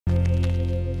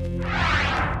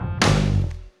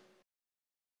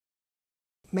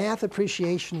Math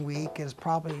Appreciation Week is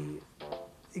probably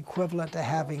equivalent to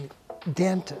having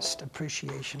Dentist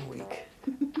Appreciation Week.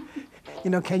 You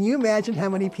know, can you imagine how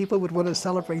many people would want to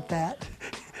celebrate that?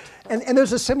 And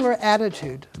there's a similar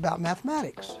attitude about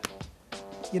mathematics.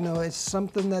 You know, it's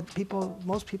something that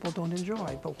most people don't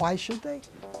enjoy, but why should they?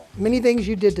 Many things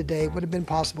you did today would have been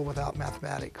possible without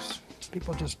mathematics.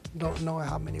 People just don't know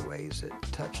how many ways it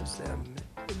touches them.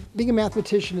 Being a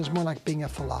mathematician is more like being a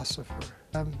philosopher.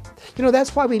 You know,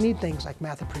 that's why we need things like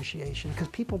Math Appreciation, because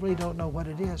people really don't know what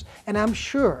it is. And I'm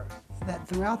sure that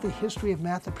throughout the history of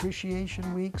Math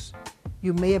Appreciation Weeks,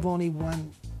 you may have only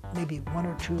won maybe 1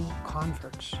 or 2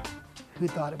 converts who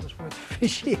thought it was worth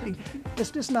appreciating.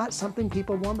 It's just not something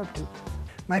people warm up to.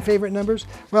 My favorite numbers?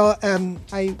 Well,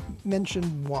 I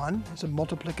mentioned 1. It's a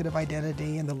multiplicative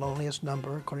identity and the loneliest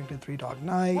number according to Three Dog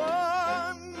Night.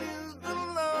 1 is the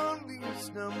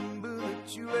loneliest number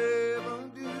that you ever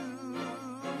do.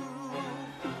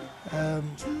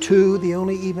 2, the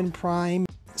only even prime.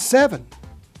 7,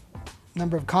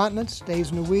 number of continents,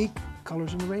 days in a week,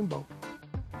 colors in the rainbow.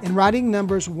 In writing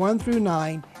numbers 1 through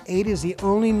 9, 8 is the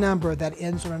only number that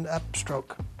ends on an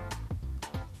upstroke.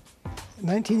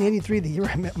 1983, the year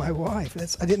I met my wife.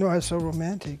 I didn't know I was so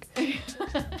romantic.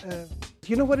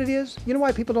 You know what it is? You know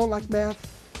why people don't like math?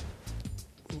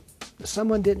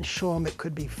 Someone didn't show them it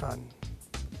could be fun.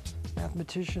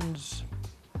 Mathematicians,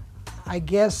 I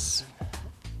guess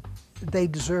they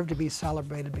deserve to be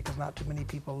celebrated because not too many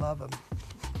people love them.